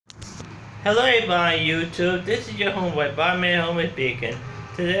Hello everybody on YouTube, this is your homeboy Botman Homie speaking.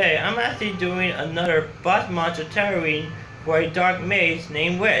 Today I'm actually doing another boss monster tarot reading for a dark mage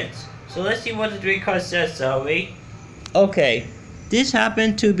named Witch. So let's see what the 3 cards says, shall we? Okay, this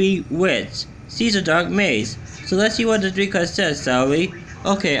happened to be Witch. She's a dark mage. So let's see what the 3 cards says, shall we?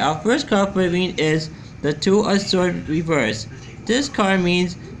 Okay, our first card for reading is the Two of Swords reverse. This card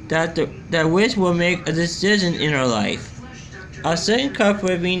means that that Witch will make a decision in her life. Our second card for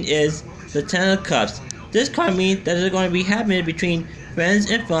reading is the Ten of Cups. This card means that there's going to be happening between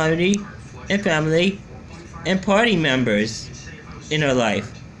friends and family and party members in her life.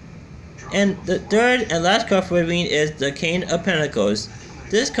 And the third and last card for reading is the King of Pentacles.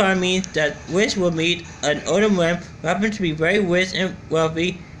 This card means that Witch will meet an older man who happens to be very rich and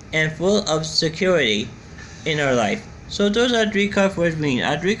wealthy and full of security in her life. So those are 3 cards for reading.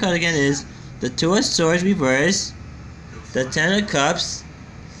 Our 3 cards again is the Two of Swords reverse, the Ten of Cups,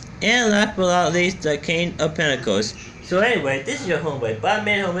 and last but not least, the King of Pentacles. So anyway, this is your homeboy,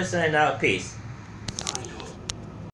 Botman Homie signing out. Peace.